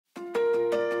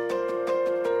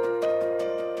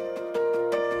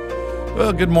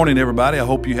Well, good morning, everybody. I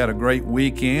hope you had a great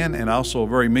weekend and also a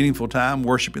very meaningful time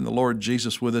worshiping the Lord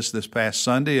Jesus with us this past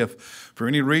Sunday. If for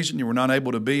any reason you were not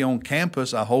able to be on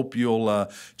campus, I hope you'll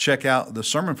check out the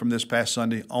sermon from this past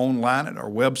Sunday online at our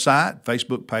website,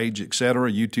 Facebook page,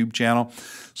 etc., YouTube channel.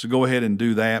 So go ahead and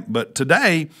do that. But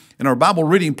today, in our Bible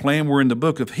reading plan, we're in the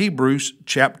book of Hebrews,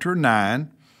 chapter 9.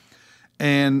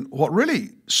 And what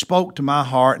really spoke to my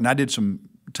heart, and I did spent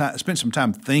some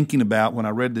time thinking about when I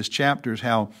read this chapter, is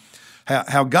how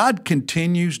God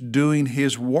continues doing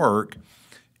His work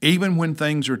even when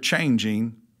things are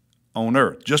changing on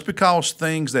earth. Just because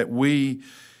things that we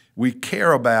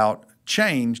care about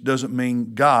change doesn't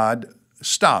mean God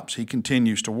stops. He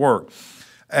continues to work.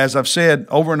 As I've said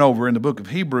over and over in the book of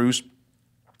Hebrews,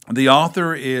 the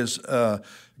author is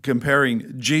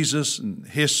comparing Jesus and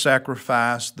His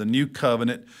sacrifice, the new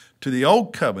covenant, to the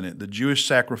old covenant, the Jewish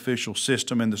sacrificial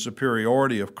system and the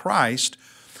superiority of Christ,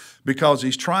 because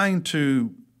he's trying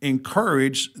to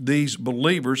encourage these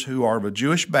believers who are of a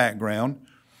Jewish background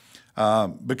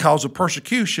because of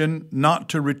persecution not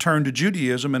to return to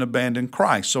Judaism and abandon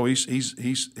Christ. So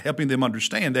he's helping them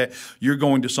understand that you're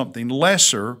going to something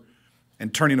lesser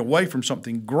and turning away from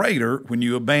something greater when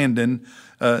you abandon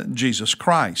Jesus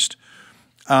Christ.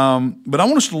 But I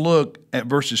want us to look at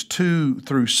verses 2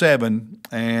 through 7,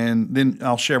 and then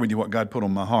I'll share with you what God put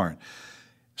on my heart.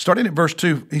 Starting at verse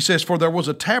 2, he says, "For there was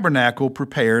a tabernacle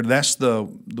prepared," that's the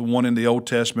one in the Old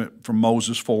Testament from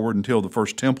Moses forward until the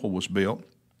first temple was built,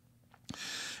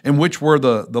 "in which were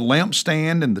the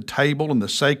lampstand and the table and the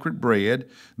sacred bread.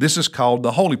 This is called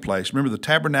the holy place." Remember, the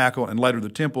tabernacle and later the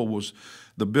temple was,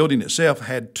 the building itself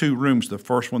had two rooms. The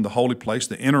first one, the holy place,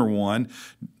 the inner one,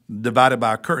 divided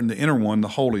by a curtain, the inner one, the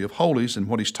Holy of Holies, and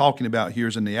what he's talking about here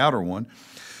is in the outer one.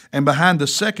 And behind the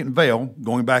second veil,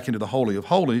 going back into the Holy of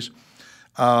Holies,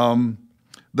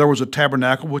 there was a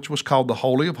tabernacle which was called the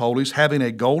Holy of Holies, having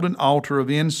a golden altar of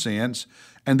incense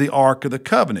and the Ark of the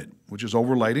Covenant, which is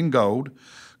overlaid in gold,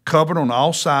 covered on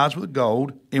all sides with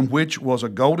gold, in which was a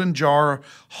golden jar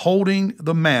holding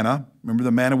the manna. Remember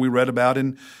the manna we read about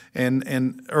in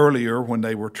earlier when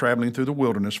they were traveling through the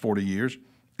wilderness 40 years,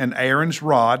 and Aaron's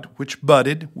rod, which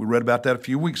budded. We read about that a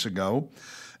few weeks ago,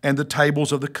 and the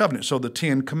tables of the covenant. So the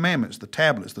 10 commandments, the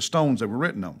tablets, the stones they were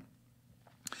written on.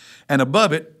 And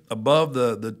above it, above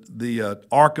the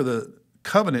Ark of the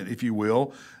Covenant, if you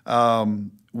will,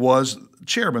 was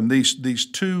cherubim, these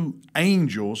two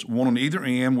angels, one on either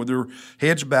end with their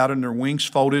heads bowed and their wings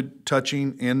folded,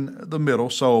 touching in the middle.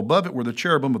 So above it were the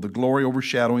cherubim of the glory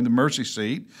overshadowing the mercy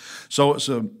seat. So it's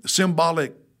a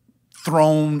symbolic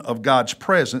throne of God's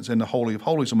presence in the Holy of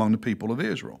Holies among the people of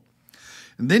Israel.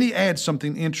 And then he adds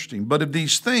something interesting. "But of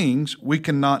these things we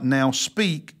cannot now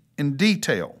speak in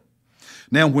detail.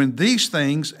 Now, when these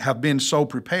things have been so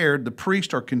prepared, the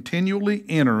priests are continually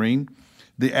entering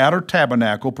the outer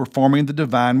tabernacle, performing the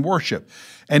divine worship.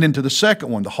 And into the second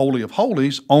one, the Holy of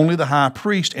Holies, only the high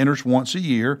priest enters once a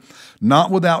year, not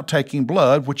without taking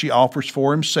blood, which he offers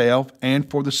for himself and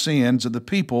for the sins of the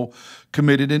people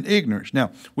committed in ignorance."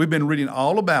 Now, we've been reading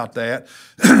all about that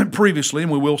previously,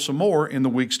 and we will some more in the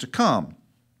weeks to come.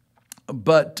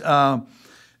 But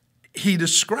he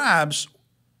describes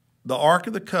the Ark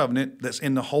of the Covenant that's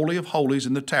in the Holy of Holies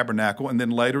in the tabernacle, and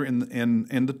then later in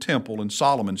the temple, in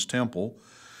Solomon's temple.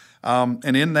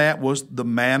 And in that was the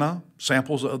manna,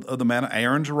 samples of the manna,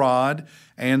 Aaron's rod,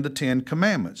 and the 10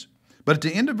 commandments. But at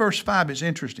the end of verse 5, it's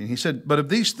interesting. He said, "But of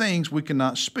these things we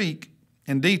cannot speak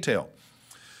in detail."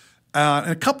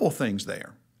 And a couple of things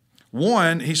there.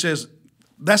 One, he says,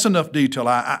 that's enough detail.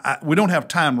 We don't have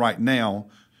time right now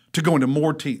to go into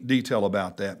more detail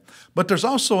about that. But there's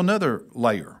also another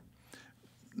layer.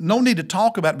 No need to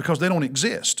talk about it because they don't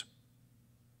exist.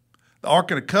 The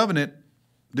Ark of the Covenant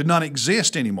did not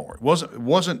exist anymore.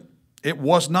 It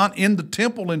was not in the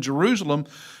temple in Jerusalem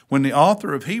when the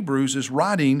author of Hebrews is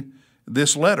writing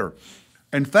this letter.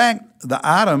 In fact, the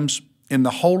items in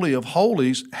the Holy of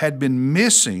Holies had been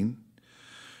missing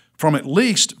from at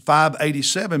least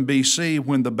 587 BC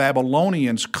when the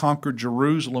Babylonians conquered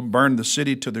Jerusalem, burned the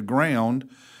city to the ground,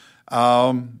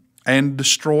 and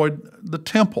destroyed the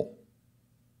temple.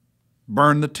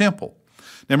 Burned the temple.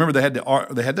 Now remember,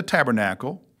 they had the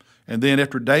tabernacle, and then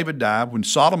after David died, when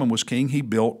Solomon was king, he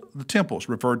built the temple. It's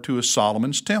referred to as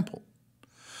Solomon's temple.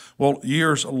 Well,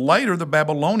 years later, the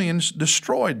Babylonians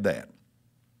destroyed that.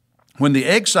 When the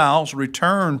exiles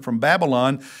returned from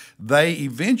Babylon, they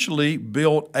eventually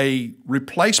built a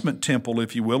replacement temple,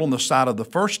 if you will, on the site of the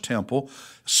first temple,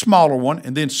 smaller one,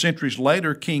 and then centuries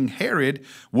later, King Herod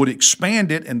would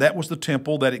expand it, and that was the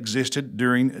temple that existed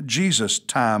during Jesus'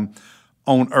 time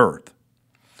on earth.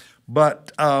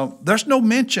 But there's no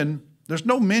mention There's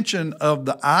no mention of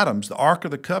the items, the Ark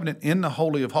of the Covenant, in the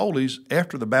Holy of Holies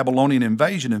after the Babylonian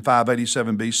invasion in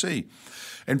 587 BC.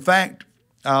 In fact,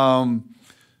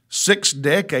 6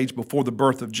 decades before the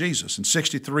birth of Jesus, in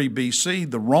 63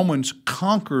 BC, the Romans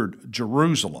conquered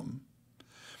Jerusalem.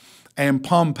 And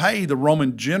Pompey, the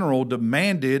Roman general,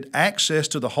 demanded access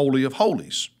to the Holy of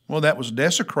Holies. Well, that was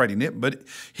desecrating it, but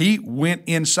he went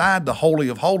inside the Holy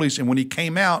of Holies, and when he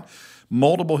came out,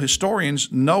 multiple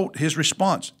historians note his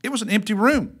response. It was an empty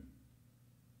room.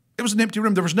 It was an empty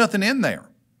room. There was nothing in there.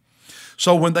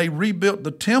 So when they rebuilt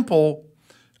the temple,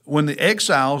 when the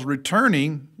exiles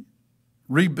returning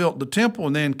rebuilt the temple,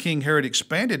 and then King Herod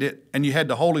expanded it, and you had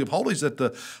the Holy of Holies that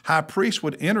the high priest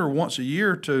would enter once a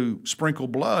year to sprinkle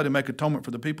blood and make atonement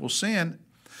for the people's sin.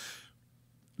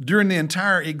 During the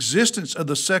entire existence of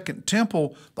the second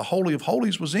temple, the Holy of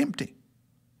Holies was empty.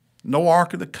 No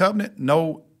Ark of the Covenant,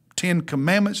 no 10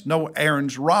 Commandments, no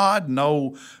Aaron's rod,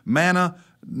 no manna,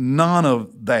 none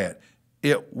of that.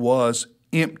 It was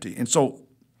empty. And so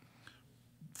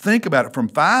think about it. From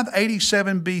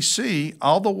 587 BC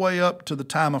all the way up to the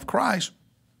time of Christ,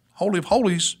 Holy of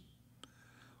Holies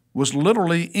was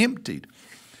literally emptied.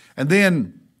 And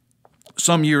then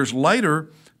some years later,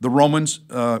 the Romans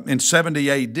in 70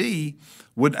 AD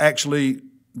would actually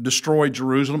destroy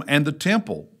Jerusalem and the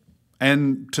temple.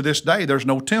 And to this day, there's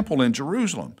no temple in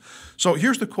Jerusalem. So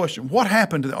here's the question. What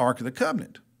happened to the Ark of the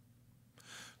Covenant?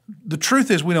 The truth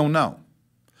is we don't know.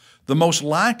 The most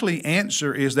likely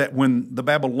answer is that when the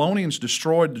Babylonians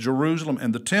destroyed Jerusalem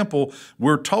and the temple,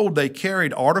 we're told they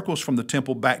carried articles from the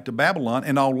temple back to Babylon.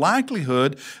 In all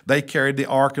likelihood, they carried the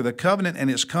Ark of the Covenant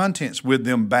and its contents with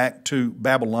them back to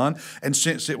Babylon. And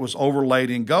since it was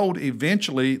overlaid in gold,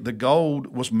 eventually the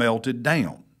gold was melted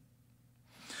down.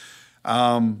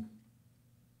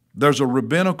 There's a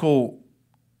rabbinical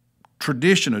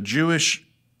tradition, a Jewish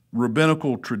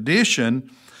rabbinical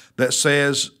tradition that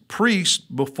says priests,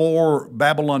 before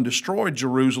Babylon destroyed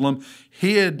Jerusalem,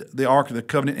 hid the Ark of the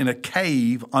Covenant in a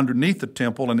cave underneath the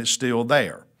temple, and it's still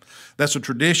there. That's a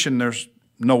tradition. There's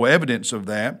no evidence of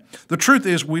that. The truth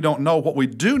is we don't know. What we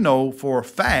do know for a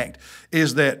fact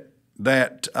is that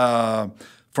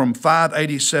from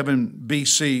 587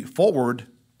 BC forward,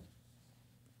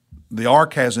 the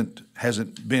Ark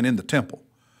hasn't been in the temple.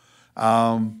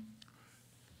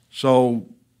 So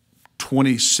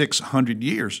 2,600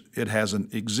 years it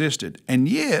hasn't existed. And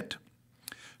yet,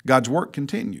 God's work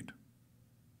continued.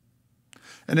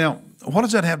 And now, what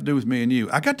does that have to do with me and you?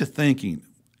 I got to thinking,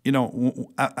 you know,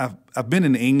 I've been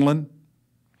in England,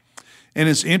 and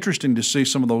it's interesting to see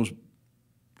some of those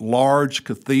large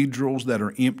cathedrals that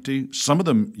are empty, some of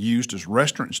them used as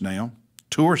restaurants now,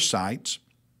 tourist sites.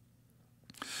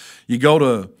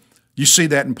 You see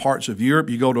that in parts of Europe.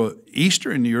 You go to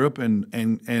Eastern Europe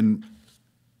and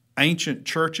ancient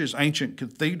churches, ancient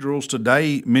cathedrals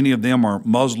today, many of them are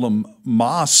Muslim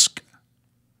mosques.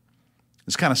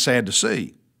 It's kind of sad to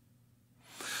see.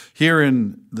 Here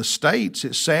in the States,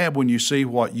 it's sad when you see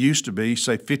what used to be,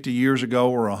 say 50 years ago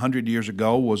or 100 years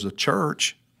ago, was a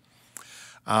church.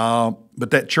 But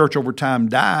that church over time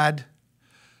died,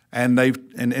 and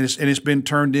it's been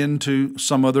turned into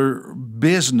some other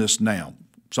business now.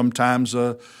 Sometimes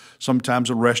a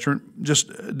restaurant, just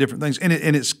different things, and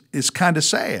it's kind of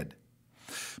sad.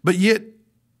 But yet,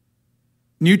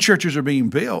 new churches are being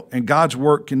built, and God's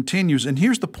work continues. And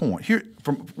here's the point: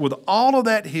 with all of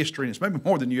that history, and it's maybe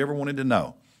more than you ever wanted to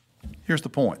know. Here's the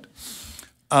point: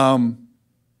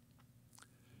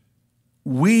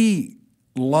 we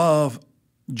love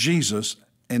Jesus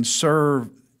and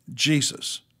serve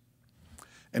Jesus,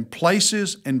 and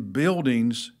places and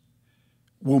buildings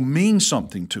will mean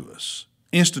something to us.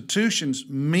 Institutions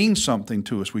mean something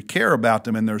to us. We care about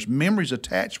them, and there's memories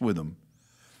attached with them.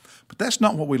 But that's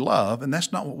not what we love, and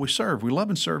that's not what we serve. We love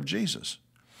and serve Jesus.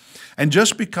 And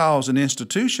just because an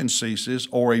institution ceases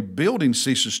or a building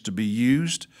ceases to be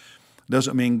used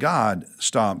doesn't mean God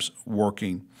stops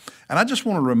working. And I just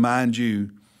want to remind you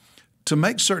to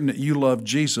make certain that you love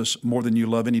Jesus more than you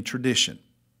love any tradition,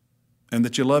 and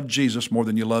that you love Jesus more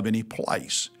than you love any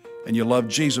place. And you love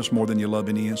Jesus more than you love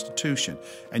any institution.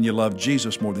 And you love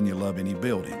Jesus more than you love any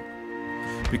building.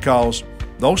 Because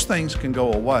those things can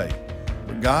go away,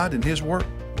 but God and His work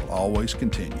will always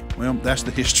continue. Well, that's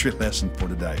the history lesson for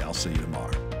today. I'll see you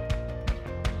tomorrow.